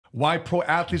Why pro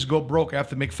athletes go broke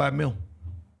after they make $5 million.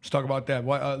 Let's talk about that.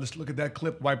 Why? Let's look at that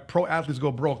clip. Why pro athletes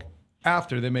go broke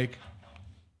after they make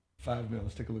 $5 million.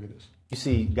 Let's take a look at this. You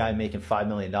see a guy making $5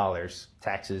 million,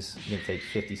 taxes, you're going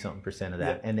to take 50-something% of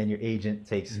that, and then your agent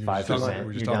takes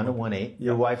 5%. You're down to 1/8.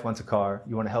 Your wife wants a car.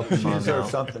 You want to help your mom out.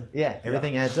 Something. Yeah,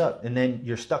 everything adds up. And then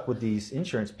you're stuck with these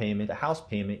insurance payments, the house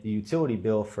payment, the utility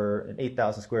bill for an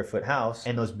 8,000 square foot house,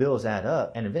 and those bills add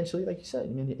up. And eventually, like you said, I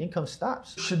mean, the income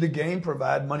stops. Should the game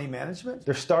provide money management?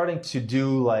 They're starting to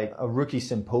do like a rookie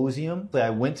symposium.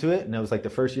 I went to it, and it was like the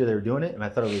first year they were doing it, and I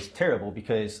thought it was terrible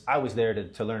because I was there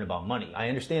to learn about money. I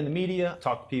understand the media.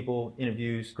 Talk to people,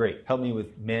 interviews, great. Help me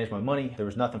with manage my money. There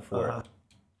was nothing for it.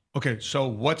 Okay, so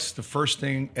what's the first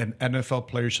thing an NFL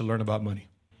player should learn about money?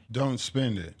 Don't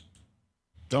spend it.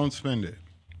 Don't spend it.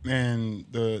 And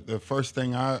the first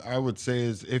thing I would say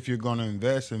is if you're going to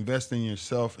invest in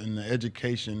yourself in the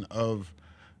education of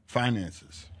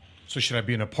finances. So should I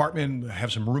be in an apartment,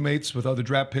 have some roommates with other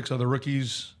draft picks, other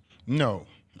rookies? No.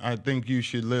 I think you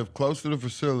should live close to the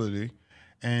facility.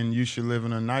 And you should live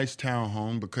in a nice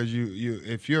townhome because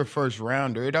if you're a first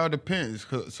rounder, it all depends.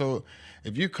 So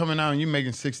if you're coming out and you're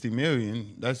making $60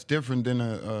 million, that's different than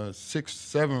a 6th,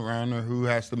 7th rounder who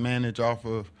has to manage off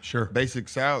of basic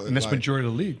salary. And that's majority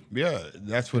of the league. Yeah,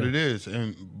 that's what it is.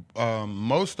 And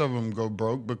most of them go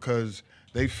broke because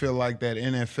they feel like that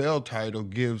NFL title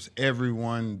gives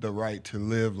everyone the right to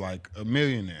live like a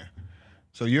millionaire.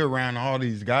 So you're around all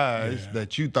these guys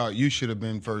that you thought you should have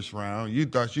been first round.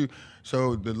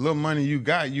 So the little money you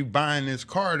got, you buying this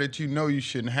car that you know you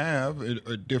shouldn't have,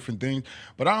 or different things.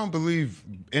 But I don't believe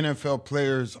NFL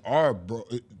players are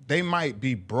broke. They might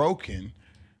be broken,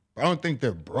 but I don't think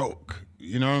they're broke.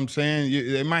 You know what I'm saying?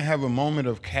 They might have a moment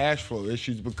of cash flow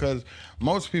issues because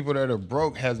most people that are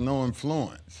broke has no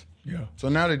influence. Yeah. So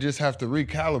now they just have to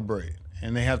recalibrate,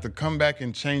 and they have to come back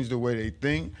and change the way they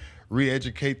think,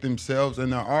 re-educate themselves,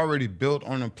 and they're already built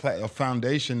on a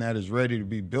foundation that is ready to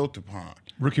be built upon.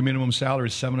 Rookie minimum salary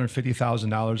is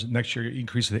 $750,000. Next year,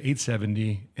 increase to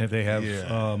 $870,000. And if they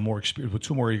have more experience, with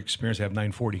 2 more experience, they have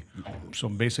 $940,000. So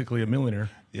basically a millionaire.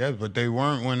 Yeah, but they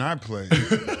weren't when I played.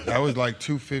 That was like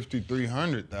 $250,000,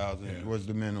 $300,000 was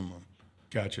the minimum.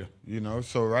 Gotcha. You know,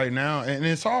 so right now, and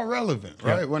it's all relevant,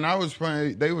 right? When I was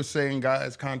playing, they were saying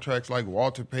guys' contracts like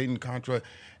Walter Payton contract,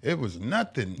 it was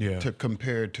nothing to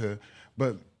compare to,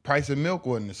 but price of milk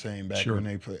wasn't the same back when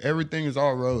they played. Everything is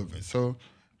all relevant. So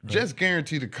just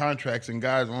guarantee the contracts and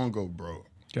guys won't go broke.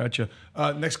 Gotcha.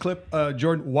 Next clip,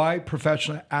 Jordan, why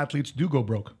professional athletes do go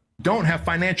broke. Don't have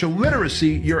financial literacy,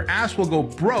 your ass will go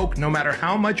broke no matter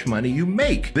how much money you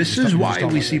make. This is why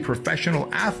we see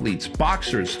professional athletes,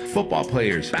 boxers, football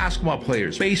players, basketball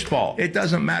players, baseball. It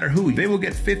doesn't matter who. They will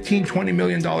get $15, $20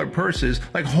 million purses.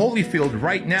 Like Holyfield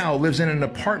right now lives in an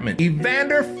apartment.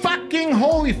 Evander fucking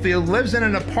Holyfield lives in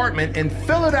an apartment in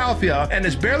Philadelphia and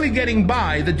is barely getting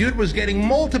by. The dude was getting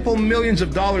multiple millions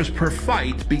of dollars per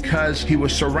fight because he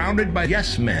was surrounded by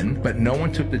yes men, but no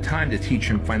one took the time to teach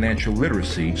him financial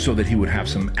literacy so that he would have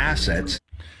some assets.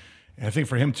 And I think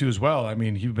for him too as well. I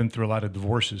mean, he's been through a lot of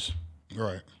divorces.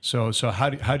 Right. So how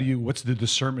do you, what's the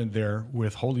discernment there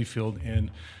with Holyfield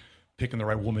and picking the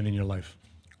right woman in your life?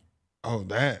 Oh,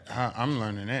 I'm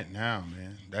learning that now,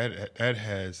 man. That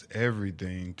has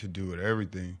everything to do with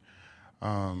everything,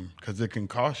 because it can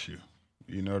cost you.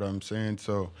 You know what I'm saying?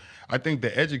 So I think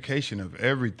the education of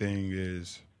everything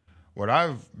is what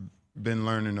I've been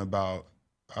learning about.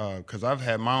 Because I've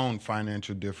had my own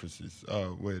financial differences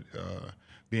with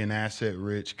being asset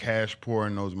rich, cash poor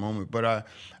in those moments. But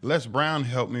Les Brown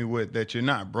helped me with that you're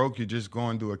not broke, you're just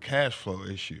going through a cash flow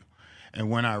issue. And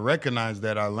when I recognized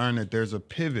that, I learned that there's a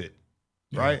pivot,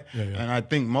 right? And I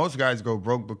think most guys go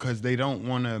broke because they don't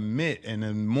want to admit. And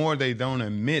the more they don't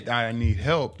admit I need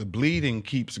help, the bleeding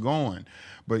keeps going.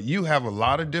 But you have a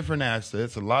lot of different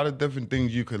assets, a lot of different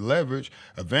things you could leverage.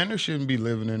 Evander shouldn't be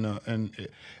living in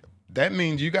that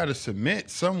means you got to submit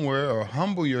somewhere or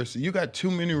humble yourself. You got too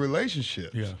many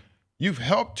relationships. Yeah. You've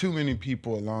helped too many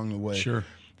people along the way. Sure.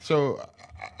 So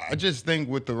I just think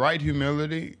with the right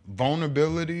humility,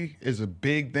 vulnerability is a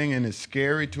big thing, and it's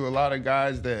scary to a lot of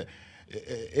guys that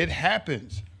it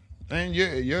happens. And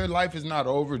your life is not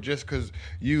over just because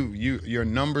your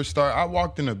numbers start. I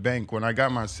walked in a bank when I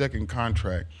got my second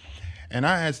contract. And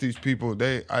I asked these people,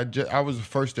 I was the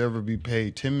first to ever be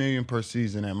paid $10 million per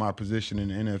season at my position in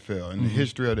the NFL, in the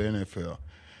history of the NFL.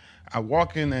 I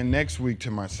walk in there next week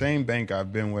to my same bank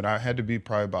I've been with. I had to be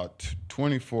probably about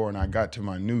 24, and I got to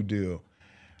my new deal.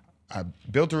 I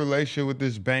built a relationship with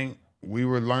this bank. we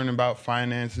were learning about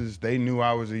finances. They knew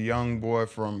I was a young boy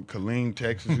from Killeen,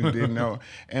 Texas, who didn't know.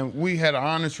 And we had an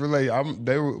honest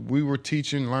relationship. We were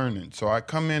teaching, learning. So I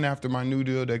come in after my new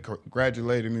deal. They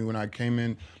congratulated me when I came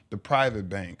in the private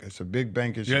bank. It's a big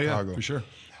bank in Chicago. Yeah, for sure.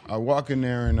 I walk in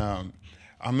there and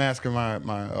I'm asking my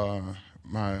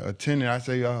attendant. I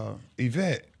say,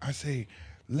 Yvette, I say,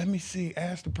 let me see.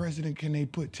 Ask the president, can they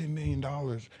put $10 million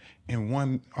in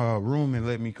one room and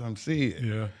let me come see it?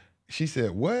 Yeah. She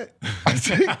said, what? I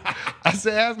said,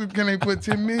 ask them, can they put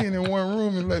 $10 million in one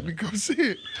room and let me go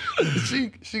see it?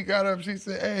 She got up, she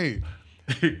said, hey,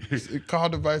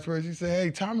 called the vice president. She said,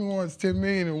 hey, Tommy wants $10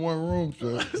 million in one room.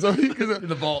 So he could, in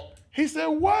the vault. He said,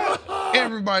 what?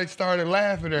 Everybody started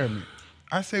laughing at me.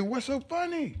 I said, what's so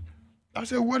funny? I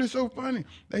said, what is so funny?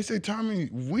 They say, Tommy,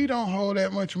 we don't hold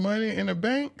that much money in a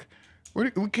bank. We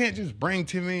can't just bring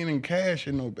 $10 million in cash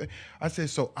in no bank. I said,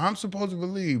 so I'm supposed to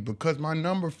believe because my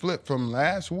number flipped from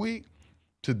last week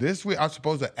to this week, I'm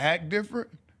supposed to act different?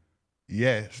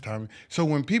 Yes, Tommy. So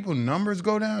when people numbers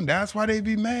go down, that's why they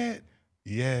be mad?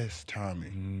 Yes,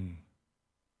 Tommy.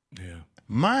 Yeah.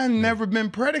 Mine never been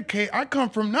predicated. I come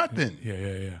from nothing.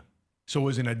 Yeah. So it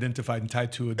wasn't identified and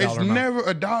tied to a dollar It's amount. never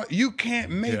a dollar. You can't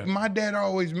make, my dad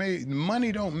always made,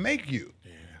 money don't make you.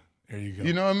 Yeah, there you go.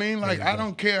 You know what I mean? Like, I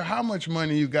don't care how much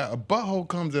money you got. A butthole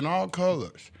comes in all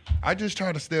colors. I just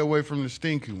try to stay away from the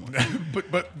stinky one.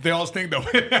 but they all stink though.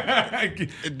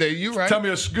 You right. Tell me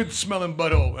a good smelling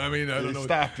butthole. I mean, I don't know.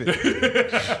 Stop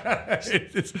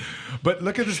it. But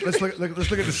look at this. Let's look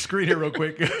at the screen here real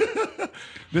quick.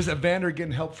 This is Evander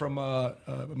getting help from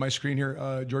my screen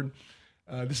here, Jordan.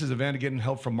 This is Evander getting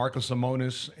help from Marcos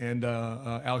Simonis and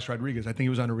Alex Rodriguez. I think he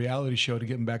was on a reality show to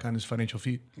get him back on his financial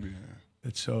feet. Yeah.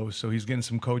 So he's getting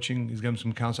some coaching. He's getting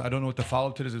some counsel. I don't know what the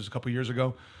follow-up to this. It was a couple years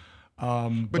ago.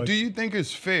 But do you think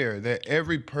it's fair that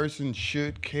every person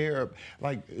should care?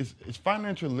 Like, is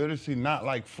financial literacy not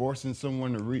like forcing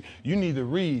someone to read? You need to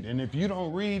read, and if you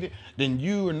don't read it, then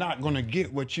you are not going to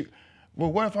get what you... Well,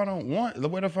 what if I don't want?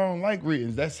 What if I don't like reading?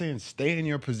 Is that saying stay in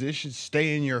your position,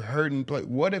 stay in your hurting place?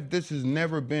 What if this has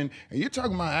never been? And you're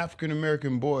talking about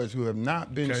African-American boys who have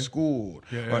not been schooled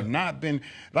or not been,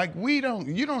 like, you don't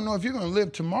know if you're going to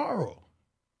live tomorrow.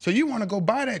 So you want to go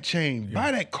buy that chain,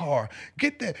 buy that car,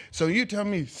 get that. So you tell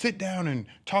me, sit down and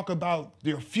talk about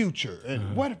your future.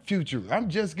 And what future? I'm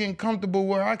just getting comfortable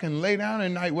where I can lay down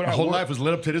at night without My whole work. life was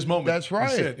lit up to this moment. That's right.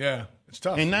 That's it, yeah. It's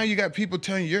tough. And now you got people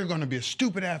telling you you're going to be a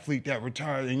stupid athlete that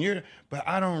retired, and but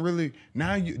I don't really.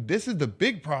 This is the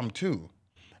big problem too.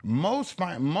 Most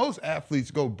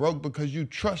athletes go broke because you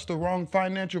trust the wrong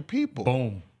financial people.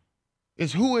 Boom.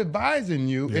 It's who advising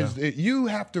you. You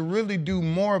have to really do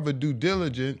more of a due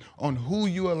diligence on who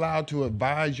you allow to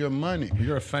advise your money.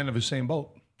 You're a fan of Usain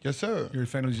Bolt. Yes, sir. You're a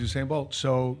fan of Usain Bolt.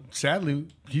 So sadly,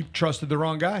 he trusted the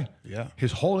wrong guy. Yeah.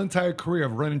 His whole entire career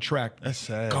of running track. That's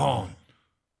sad. Gone.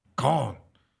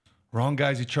 Wrong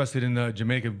guys he trusted in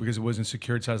Jamaica because it wasn't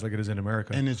securitized like it is in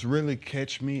America. And it's really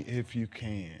catch me if you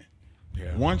can.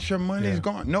 Yeah. Once your money's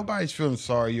gone, nobody's feeling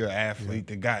sorry you're an athlete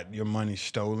that got your money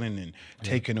stolen and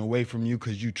taken away from you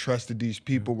because you trusted these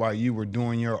people while you were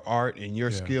doing your art and your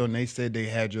skill, and they said they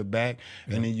had your back,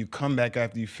 and then you come back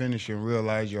after you finish and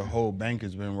realize your whole bank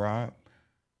has been robbed.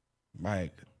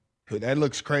 Like, that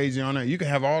looks crazy on it. You can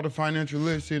have all the financial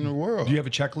literacy in the world. Do you have a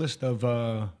checklist of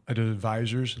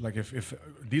advisors? Like, if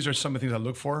these are some of the things I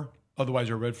look for, otherwise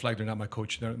they're a red flag. They're not my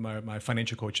coach. They're my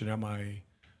financial coach. They're not my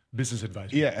business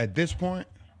advisor. Yeah, at this point,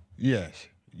 yes.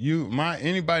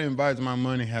 Anybody advising my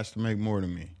money has to make more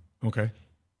than me. Okay.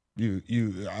 I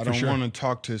don't want to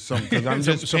talk to some because I'm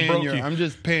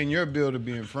just paying your bill to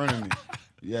be in front of me.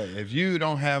 Yeah, if you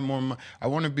don't have more money, I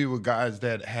want to be with guys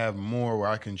that have more where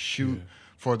I can shoot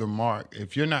for the mark.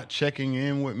 If you're not checking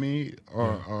in with me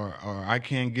or I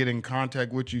can't get in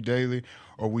contact with you daily,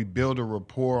 or we build a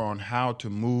rapport on how to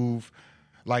move.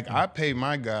 Like I paid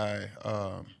my guy,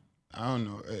 I don't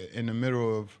know, in the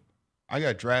middle of, I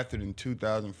got drafted in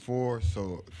 2004,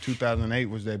 so 2008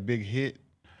 was that big hit.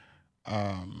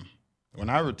 When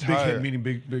I retired, big hit meaning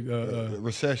big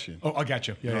recession. Oh, I got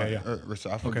you. Yeah.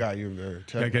 I forgot you're very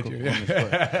technical. I got you.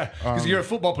 Because you're a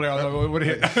football player. I was like, what a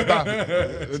hit. Stop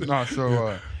it. No,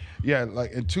 so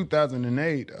like in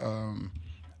 2008,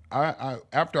 I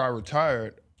after I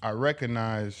retired, I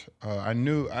recognized I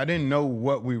didn't know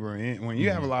what we were in. When you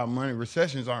have a lot of money,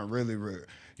 recessions aren't really real.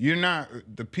 You're not.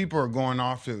 The people are going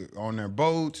off on their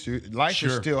boats. Life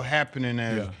is still happening.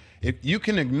 If you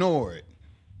can ignore it.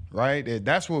 Right?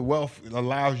 That's what wealth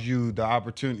allows you the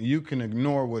opportunity. You can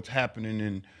ignore what's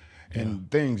happening in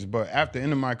things. But after the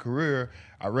end of my career,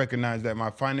 I recognized that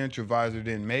my financial advisor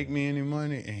didn't make me any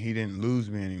money and he didn't lose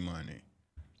me any money.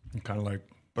 Kind of like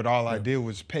But all I did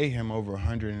was pay him over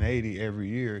 180 every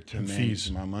year to manage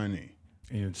fees. my money.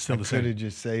 And it's still I the could same. have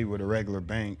just saved with a regular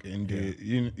bank and did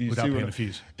you Without see paying what the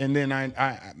fees. And then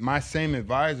my same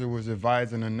advisor was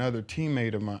advising another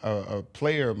teammate of mine, a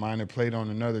player of mine that played on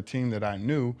another team that I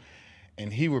knew,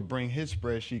 and he would bring his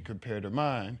spreadsheet compared to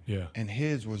mine. Yeah. And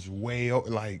his was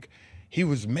like he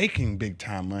was making big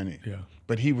time money. Yeah.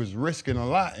 But he was risking a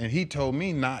lot, and he told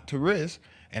me not to risk,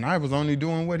 and I was only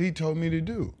doing what he told me to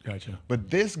do. Gotcha. But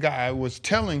this guy was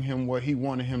telling him what he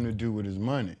wanted him to do with his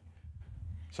money.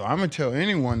 So I'm gonna tell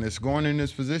anyone that's going in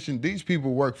this position, these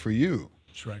people work for you.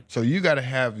 That's right. So you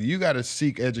gotta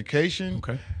seek education,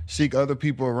 Okay. seek other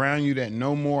people around you that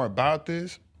know more about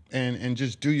this, and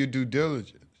just do your due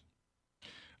diligence.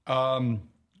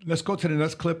 Let's go to the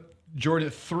next clip. Jordan,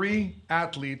 3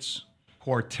 athletes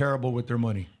who are terrible with their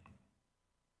money.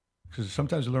 Because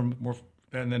sometimes you learn more,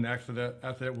 and then after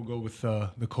that we'll go with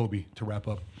the Kobe to wrap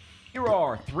up. Here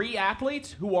are 3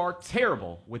 athletes who are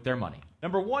terrible with their money.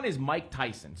 Number 1 is Mike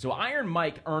Tyson. So Iron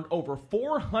Mike earned over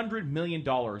 $400 million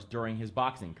during his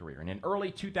boxing career. And in early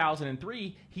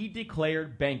 2003, he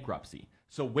declared bankruptcy.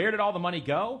 So where did all the money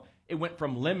go? It went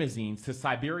from limousines to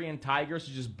Siberian tigers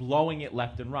to just blowing it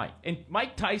left and right. And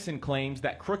Mike Tyson claims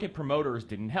that crooked promoters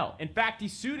didn't help. In fact, he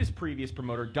sued his previous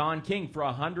promoter, Don King, for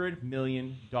 $100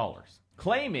 million.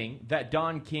 Claiming that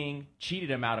Don King cheated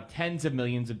him out of tens of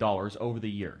millions of dollars over the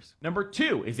years. Number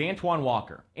 2 is Antoine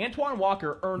Walker. Antoine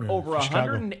Walker earned over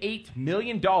 $108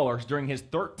 million during his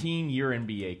 13-year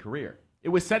NBA career. It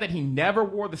was said that he never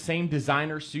wore the same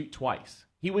designer suit twice.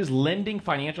 He was lending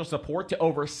financial support to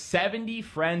over 70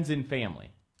 friends and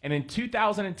family. And in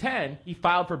 2010, he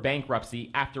filed for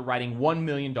bankruptcy after writing $1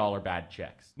 million bad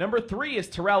checks. Number 3 is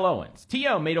Terrell Owens.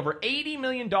 T.O. made over $80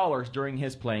 million during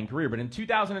his playing career, but in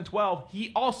 2012,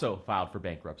 he also filed for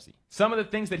bankruptcy. Some of the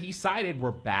things that he cited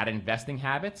were bad investing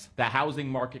habits, the housing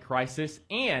market crisis,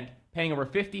 and paying over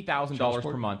 $50,000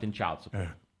 per month in child support.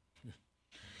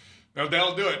 Yeah.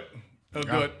 That'll do it.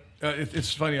 That'll do it.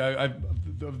 It's funny.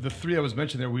 The 3 I was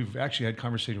mentioning there, we've actually had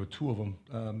conversation with 2 of them.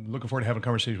 Looking forward to having a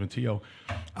conversation with T.O.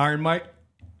 Iron Mike,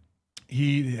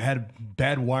 he had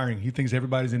bad wiring. He thinks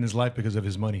everybody's in his life because of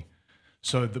his money.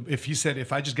 So if he said,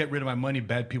 if I just get rid of my money,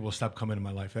 bad people will stop coming in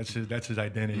my life. That's his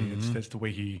identity. Mm-hmm. That's the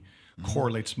way he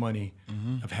correlates money,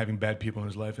 of having bad people in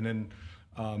his life. And then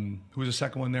who was the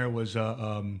second one there? Who was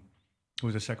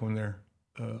the second one there?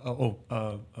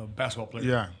 A basketball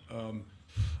player. Yeah.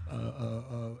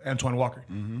 Antoine Walker.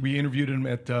 We interviewed him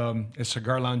at a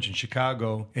cigar lounge in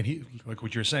Chicago, and he, like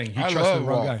what you're saying, he trusted the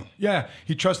wrong guy. Yeah,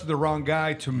 he trusted the wrong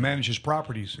guy to manage his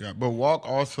properties. Yeah, but Walk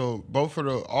also,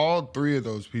 all 3 of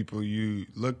those people you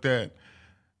looked at,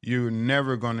 you're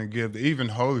never going to give, even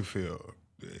Holyfield,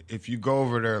 if you go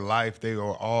over their life, they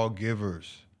were all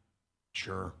givers.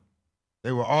 Sure.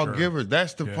 They were all givers.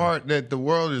 That's the part that the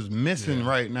world is missing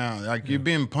right now. Like you're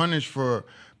being punished for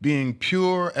being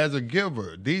pure as a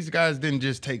giver. These guys didn't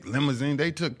just take limousine.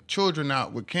 They took children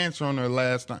out with cancer on their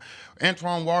last night.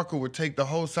 Antoine Walker would take the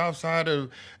whole South Side and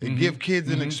give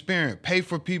kids an experience, pay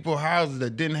for people houses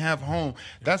that didn't have home.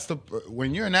 That's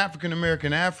when you're an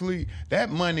African-American athlete,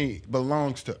 that money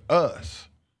belongs to us.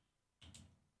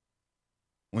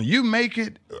 When you make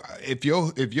it, if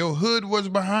your hood was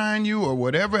behind you or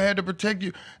whatever had to protect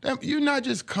you, you're not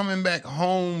just coming back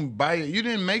home by it. You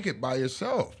didn't make it by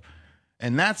yourself.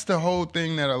 And that's the whole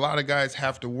thing that a lot of guys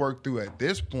have to work through at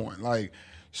this point, like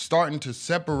starting to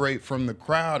separate from the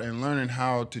crowd and learning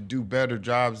how to do better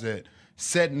jobs at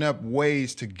setting up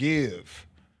ways to give.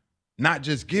 Not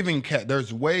just giving there's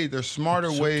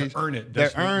smarter ways to earn it.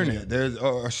 That earn it. There's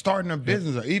starting a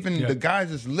business, or even the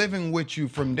guys that's living with you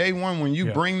from day one. When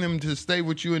you bring them to stay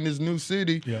with you in this new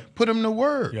city, put them to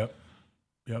work.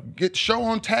 Show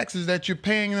on taxes that you're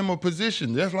paying them a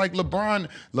position. Just like LeBron.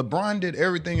 LeBron did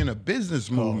everything in a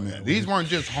business movement. These weren't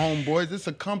just homeboys. It's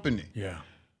a company.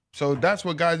 So that's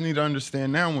what guys need to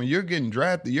understand now. When you're getting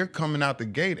drafted, you're coming out the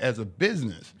gate as a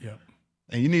business.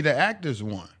 And you need to act as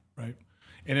one. Right.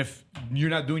 And if you're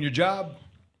not doing your job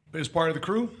as part of the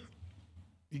crew,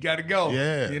 you got to go.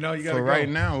 Yeah. You know, you got to go. So right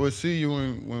now, we'll see you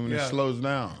when it slows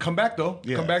down. Come back, though.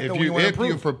 Yeah. Come back, though, when you want to improve.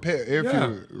 If you're prepared, if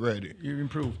you're ready. You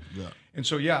improve. Yeah. And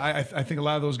so, I think a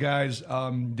lot of those guys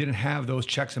didn't have those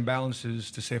checks and balances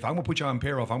to say, if I'm going to put you on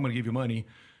payroll, if I'm going to give you money,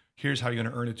 here's how you're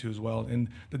going to earn it too as well. And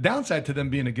the downside to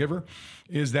them being a giver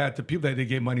is that the people that they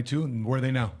gave money to, where are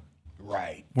they now?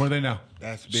 Right. Where are they now?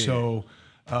 That's big. So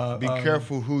be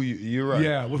careful who you're right.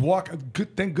 Yeah, with Walker,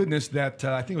 thank goodness that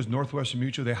I think it was Northwestern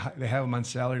Mutual. They have him on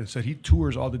salary. And said he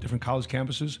tours all the different college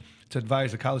campuses to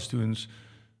advise the college students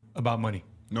about money.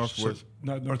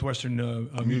 Northwestern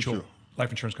Mutual life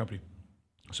insurance company.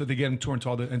 So they get him touring to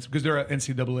all the, because they're an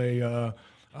NCAA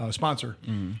sponsor.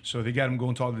 So they got him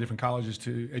going to all the different colleges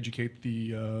to educate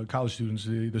the college students,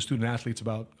 the student athletes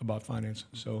about finance.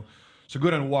 So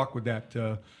good on a walk with that.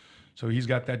 So he's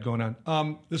got that going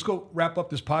on. Let's go wrap up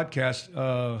this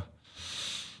podcast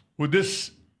with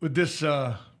this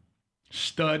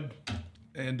stud.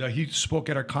 And he spoke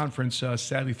at our conference.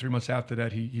 Sadly, 3 months after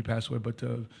that, he passed away. But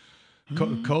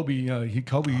Kobe, he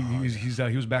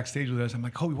was backstage with us. I'm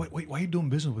like, Kobe, why are you doing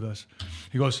business with us?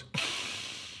 He goes,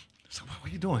 so what are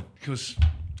you doing? He goes,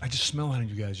 I just smell on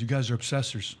you guys. You guys are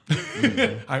obsessors.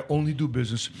 I only do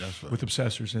business with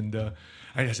obsessors. And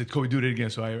I said, Kobe, do it again.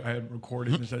 So I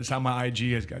recorded it. It's on my IG.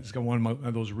 It's got one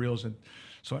of those reels. And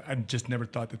so I just never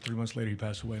thought that 3 months later he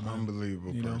passed away, man.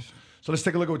 Unbelievable you know? person. So let's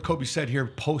take a look at what Kobe said here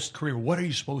post-career. What are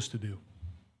you supposed to do?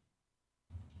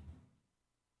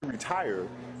 Retire,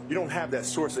 you don't have that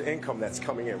source of income that's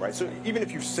coming in, right? So even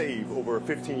if you save over a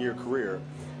 15-year career,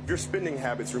 if your spending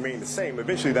habits remain the same,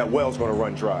 eventually that well's going to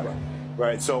run dry,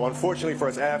 right? So unfortunately for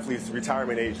us athletes,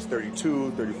 retirement age is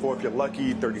 32, 34 if you're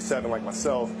lucky, 37 like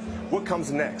myself. What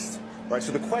comes next, right?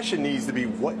 So the question needs to be,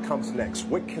 what comes next?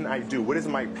 What can I do? What is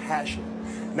my passion?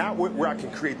 Not where I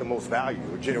can create the most value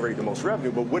or generate the most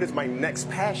revenue, but what is my next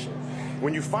passion?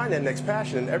 When you find that next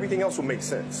passion, everything else will make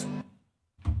sense.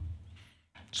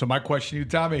 So my question to you,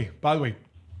 Tommy, by the way,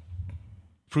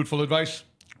 fruitful advice?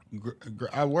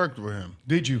 I worked with him.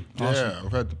 Did you? Awesome. Yeah,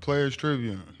 I've had the Players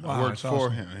Tribune. Wow, I worked for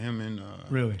awesome. him and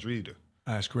really? Drita.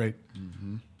 That's great.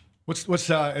 What's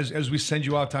as we send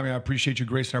you out, Tommy, I appreciate you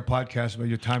gracing our podcast about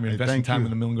your time, you're investing time in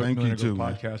the Millionaire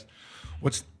podcast.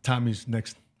 What's Tommy's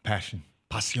next passion?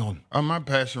 Passion. My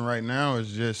passion right now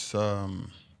is just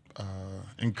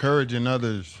encouraging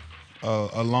others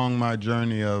along my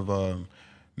journey of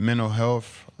mental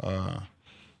health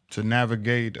to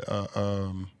navigate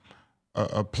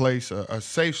a place, a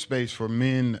safe space for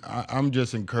men. I'm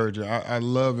just encouraging. I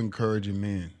love encouraging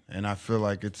men, and I feel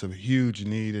like it's a huge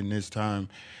need in this time,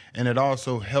 and it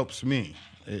also helps me.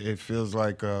 It feels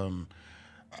like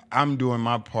I'm doing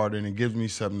my part, and it gives me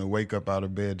something to wake up out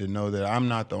of bed to know that I'm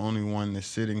not the only one that's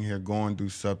sitting here going through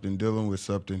something, dealing with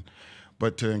something,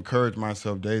 but to encourage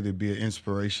myself daily to be an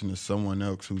inspiration to someone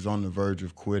else who's on the verge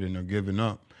of quitting or giving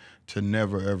up, to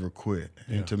never ever quit,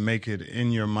 and to make it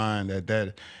in your mind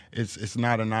that it's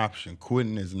not an option.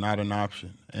 Quitting is not an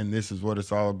option, and this is what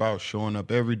it's all about: showing up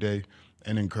every day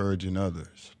and encouraging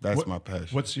others. That's my passion.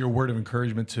 What's your word of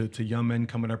encouragement to young men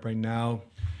coming up right now?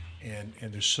 And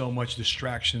there's so much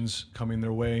distractions coming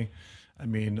their way. I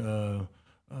mean,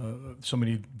 so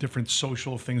many different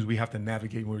social things we have to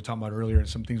navigate. We were talking about earlier, and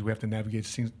some things we have to navigate,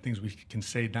 things we can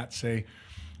say, not say.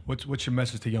 What's your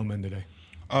message to young men today?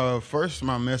 First,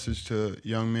 my message to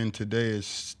young men today is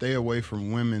stay away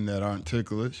from women that aren't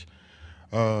ticklish.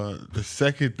 The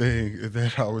second thing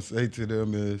that I would say to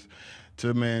them is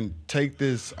to, take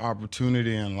this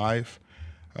opportunity in life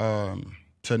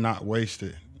to not waste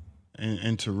it.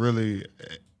 And to really,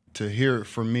 to hear it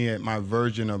from me at my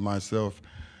version of myself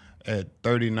at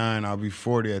 39, I'll be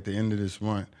 40 at the end of this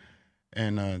month.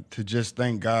 And to just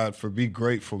thank God, be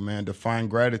grateful, man, to find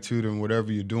gratitude in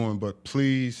whatever you're doing, but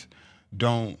please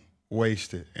don't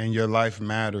waste it. And your life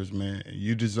matters, man.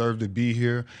 You deserve to be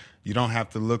here. You don't have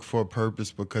to look for a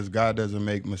purpose because God doesn't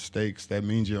make mistakes. That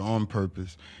means you're on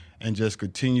purpose. And just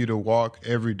continue to walk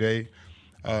every day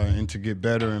and to get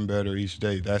better and better each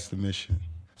day. That's the mission.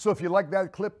 So if you like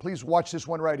that clip, please watch this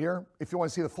one right here. If you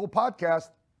want to see the full podcast,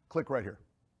 click right here.